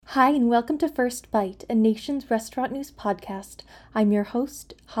Hi, and welcome to First Bite, a nation's restaurant news podcast. I'm your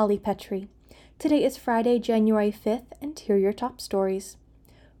host, Holly Petrie. Today is Friday, January 5th, and here are your top stories.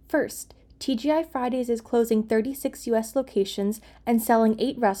 First, TGI Fridays is closing 36 U.S. locations and selling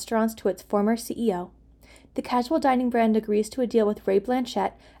 8 restaurants to its former CEO. The casual dining brand agrees to a deal with Ray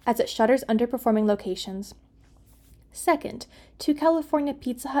Blanchette as it shutters underperforming locations. Second, 2 California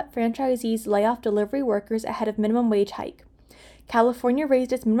Pizza Hut franchisees lay off delivery workers ahead of minimum wage hike. California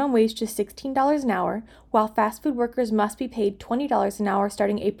raised its minimum wage to $16 an hour, while fast food workers must be paid $20 an hour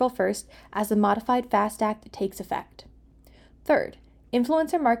starting April 1st as the Modified FAST Act takes effect. Third,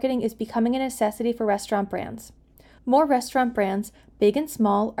 influencer marketing is becoming a necessity for restaurant brands. More restaurant brands, big and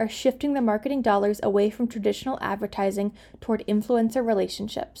small, are shifting their marketing dollars away from traditional advertising toward influencer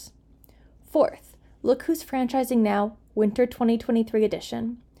relationships. Fourth, look who's franchising now, Winter 2023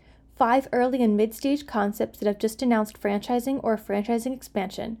 edition. 5 early and mid-stage concepts that have just announced franchising or franchising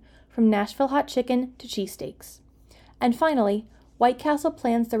expansion, from Nashville hot chicken to cheesesteaks. And finally, White Castle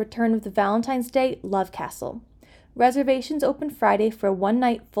plans the return of the Valentine's Day Love Castle. Reservations open Friday for a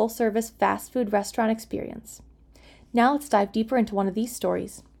one-night full-service fast food restaurant experience. Now let's dive deeper into one of these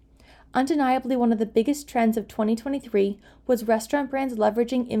stories. Undeniably, one of the biggest trends of 2023 was restaurant brands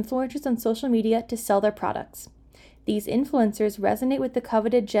leveraging influencers on social media to sell their products. These influencers resonate with the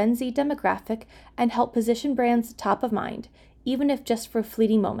coveted Gen Z demographic and help position brands top of mind, even if just for a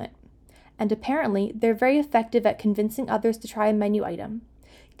fleeting moment. And apparently, they're very effective at convincing others to try a menu item.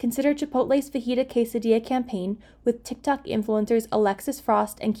 Consider Chipotle's Fajita Quesadilla campaign with TikTok influencers Alexis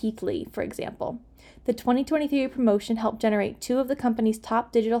Frost and Keith Lee, for example. The 2023 promotion helped generate 2 of the company's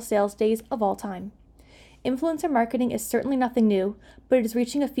top digital sales days of all time. Influencer marketing is certainly nothing new, but it is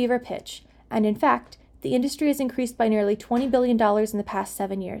reaching a fever pitch, and in fact, the industry has increased by nearly $20 billion in the past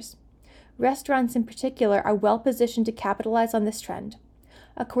 7 years. Restaurants in particular are well positioned to capitalize on this trend.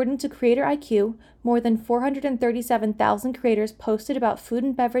 According to Creator IQ, more than 437,000 creators posted about food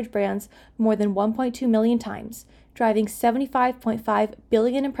and beverage brands more than 1.2 million times, driving 75.5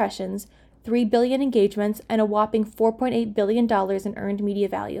 billion impressions, 3 billion engagements, and a whopping $4.8 billion in earned media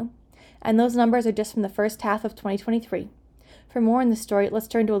value. And those numbers are just from the first half of 2023. For more on this story, let's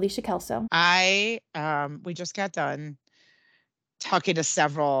turn to Alicia Kelso. We just got done talking to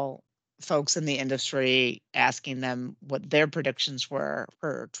several folks in the industry, asking them what their predictions were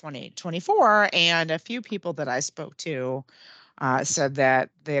for 2024. And a few people that I spoke to said that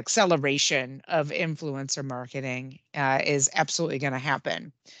the acceleration of influencer marketing is absolutely going to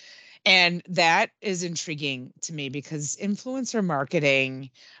happen. And that is intriguing to me because influencer marketing,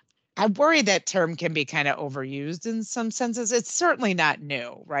 I worry that term can be kind of overused in some senses. It's certainly not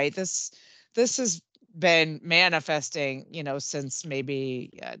new, right? This has been manifesting, since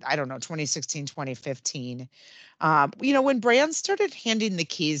maybe, I don't know, 2016, 2015. When brands started handing the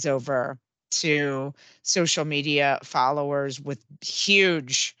keys over to social media followers with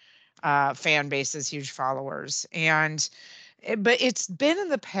huge fan bases, huge followers. But it's been in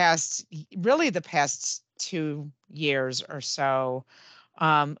the past, really the past 2 years or so,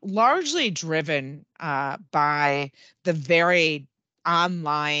 largely driven by the very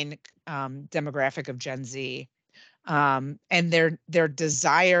online demographic of Gen Z, and their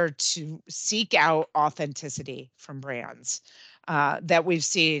desire to seek out authenticity from brands. That we've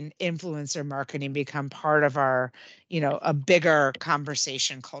seen influencer marketing become part of our, a bigger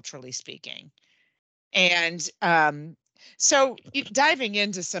conversation, culturally speaking. And so diving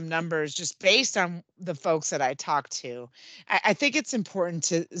into some numbers, just based on the folks that I talked to, I think it's important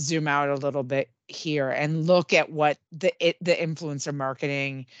to zoom out a little bit here and look at what the influencer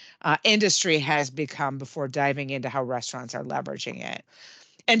marketing industry has become before diving into how restaurants are leveraging it.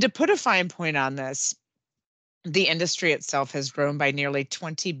 And to put a fine point on this, the industry itself has grown by nearly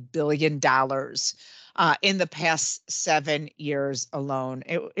 $20 billion in the past 7 years alone.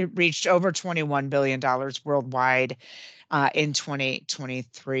 It reached over $21 billion worldwide in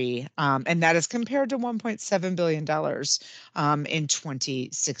 2023. And that is compared to $1.7 billion in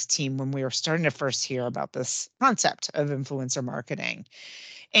 2016, when we were starting to first hear about this concept of influencer marketing.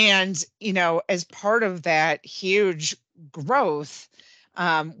 And, as part of that huge growth,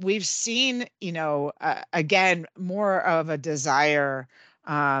 we've seen, again, more of a desire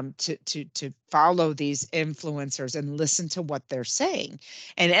to follow these influencers and listen to what they're saying.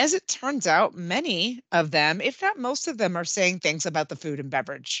 And as it turns out, many of them, if not most of them, are saying things about the food and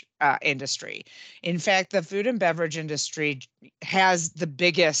beverage industry. In fact, the food and beverage industry has the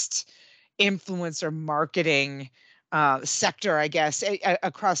biggest influencer marketing sector, I guess,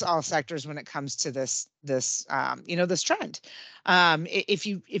 across all sectors when it comes to this trend. If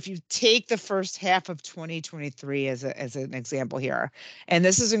you take the first half of 2023 as an example here, and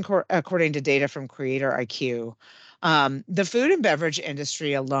this is according to data from Creator IQ, the food and beverage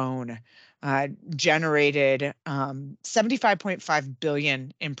industry alone generated 75.5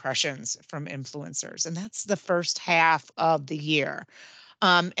 billion impressions from influencers, and that's the first half of the year.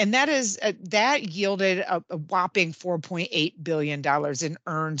 And that yielded a whopping $4.8 billion in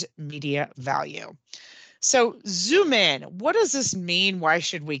earned media value. So zoom in. What does this mean? Why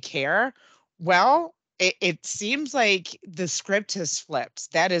should we care? Well, it seems like the script has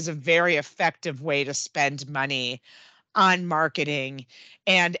flipped. That is a very effective way to spend money on marketing.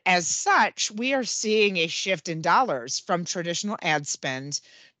 And as such, we are seeing a shift in dollars from traditional ad spend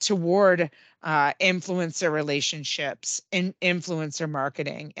toward influencer relationships and influencer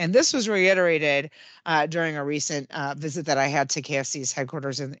marketing. And this was reiterated during a recent visit that I had to KFC's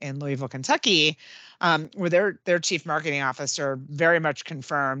headquarters in Louisville, Kentucky, where their chief marketing officer very much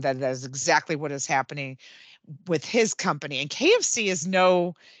confirmed that is exactly what is happening with his company. And KFC is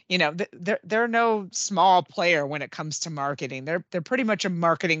they're no small player when it comes to marketing. They're pretty much a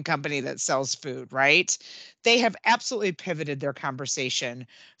marketing company that sells food, right? They have absolutely pivoted their conversation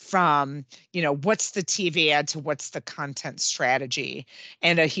from, what's the TV ad to what's the content strategy.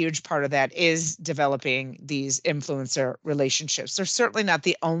 And a huge part of that is developing these influencer relationships. They're certainly not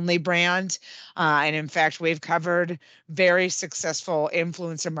the only brand. And in fact, we've covered very successful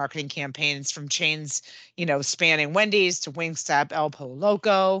influencer marketing campaigns from chains, spanning Wendy's to Wingstop, El Pollo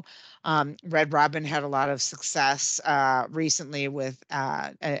Loco. Red Robin had a lot of success recently with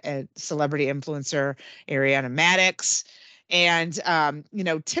a celebrity influencer, Ariana Madix. And,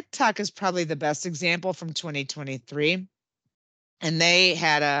 TikTok is probably the best example from 2023. And they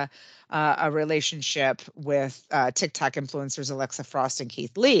had a relationship with TikTok influencers Alexa Frost and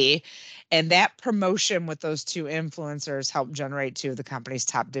Keith Lee, and that promotion with those two influencers helped generate two of the company's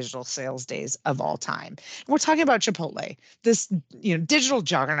top digital sales days of all time. And we're talking about Chipotle, this digital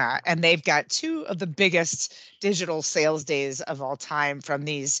juggernaut, and they've got two of the biggest digital sales days of all time from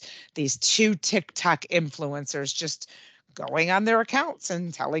these two TikTok influencers just going on their accounts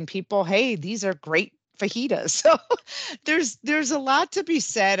and telling people, hey, these are great fajitas. So there's a lot to be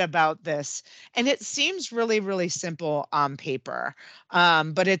said about this, and it seems really, really simple on paper,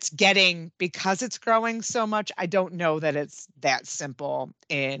 but because it's growing so much, I don't know that it's that simple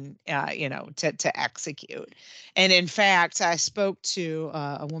to execute. And in fact, I spoke to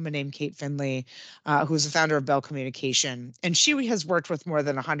a woman named Kate Finley, who's the founder of Bell Communication, and she has worked with more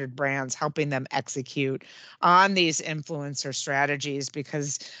than 100 brands, helping them execute on these influencer strategies,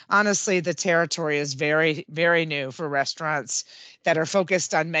 because honestly, the territory is very, very new for restaurants that are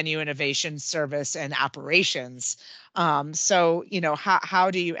focused on menu innovation, service, and operations. So, how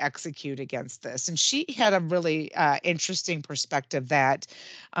do you execute against this? And she had a really interesting perspective that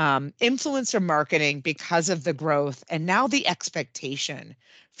influencer marketing, because of the growth and now the expectation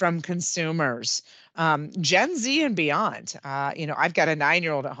from consumers, Gen Z and beyond. I've got a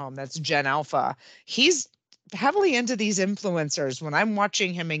 9-year-old at home that's Gen Alpha. He's heavily into these influencers. When I'm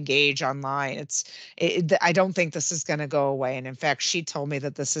watching him engage online, I don't think this is going to go away. And in fact, she told me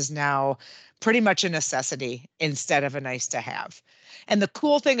that this is now pretty much a necessity instead of a nice to have. And the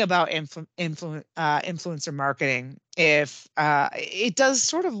cool thing about influencer marketing, if it does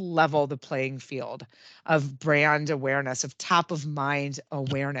sort of level the playing field of brand awareness, of top of mind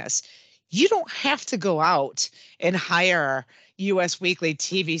awareness. You don't have to go out and hire US Weekly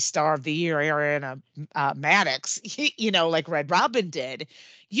TV Star of the Year, Ariana Madix, like Red Robin did.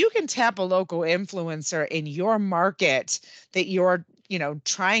 You can tap a local influencer in your market that you're,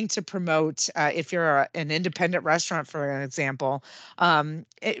 trying to promote. If you're an independent restaurant, for an example,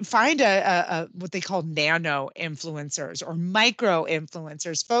 find a what they call nano influencers or micro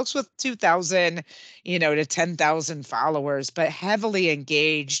influencers, folks with 2,000, to 10,000 followers, but heavily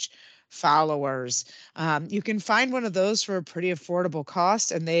engaged followers. You can find one of those for a pretty affordable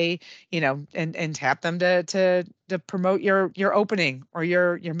cost, and they, and tap them to promote your opening or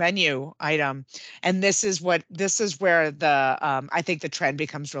your menu item. And this is where the I think the trend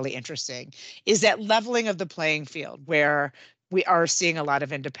becomes really interesting, is that leveling of the playing field, where we are seeing a lot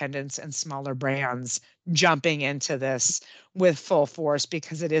of independents and smaller brands jumping into this with full force,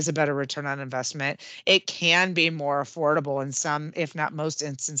 because it is a better return on investment. It can be more affordable in some, if not most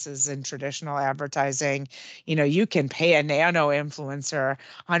instances, in traditional advertising. You can pay a nano influencer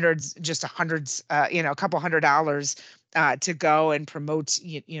a couple $100 to go and promote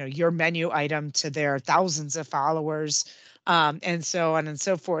your menu item to their thousands of followers, and so on and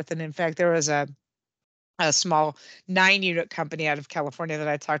so forth. And in fact, there was a a small 9-unit company out of California that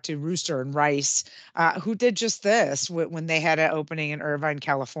I talked to, Rooster and Rice, who did just this when they had an opening in Irvine,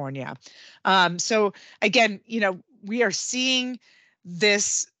 California. So again, we are seeing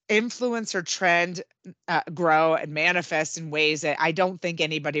this influencer trend grow and manifest in ways that I don't think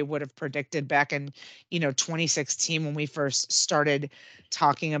anybody would have predicted back in 2016 when we first started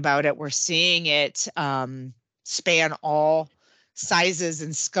talking about it. We're seeing it span all sizes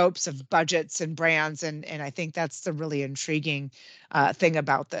and scopes of budgets and brands, and I think that's the really intriguing thing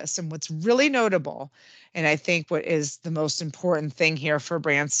about this. And what's really notable, and I think what is the most important thing here for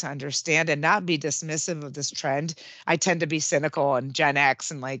brands to understand and not be dismissive of this trend. I tend to be cynical and Gen X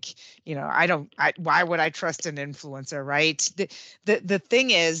and why would I trust an influencer, right? The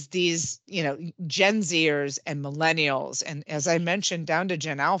thing is, these Gen Zers and millennials, and as I mentioned down to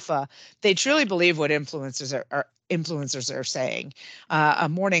Gen Alpha, they truly believe what influencers are saying. A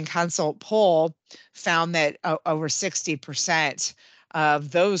Morning Consult poll found that over 60%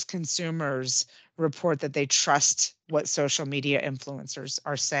 of those consumers report that they trust what social media influencers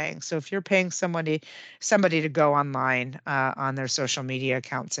are saying. So if you're paying somebody to go online on their social media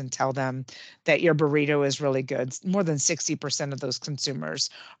accounts and tell them that your burrito is really good, more than 60% of those consumers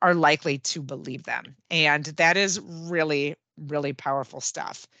are likely to believe them. And that is really, really powerful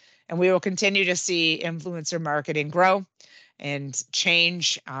stuff. And we will continue to see influencer marketing grow and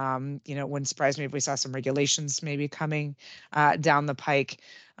change. Wouldn't surprise me if we saw some regulations maybe coming down the pike.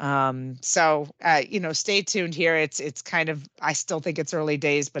 Stay tuned here. It's kind of, I still think it's early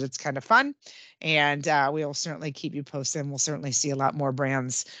days, but it's kind of fun. And we will certainly keep you posted. And we'll certainly see a lot more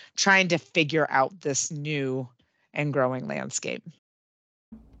brands trying to figure out this new and growing landscape.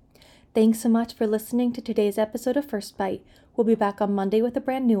 Thanks so much for listening to today's episode of First Bite. We'll be back on Monday with a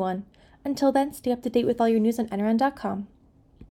brand new one. Until then, stay up to date with all your news on Enron.com.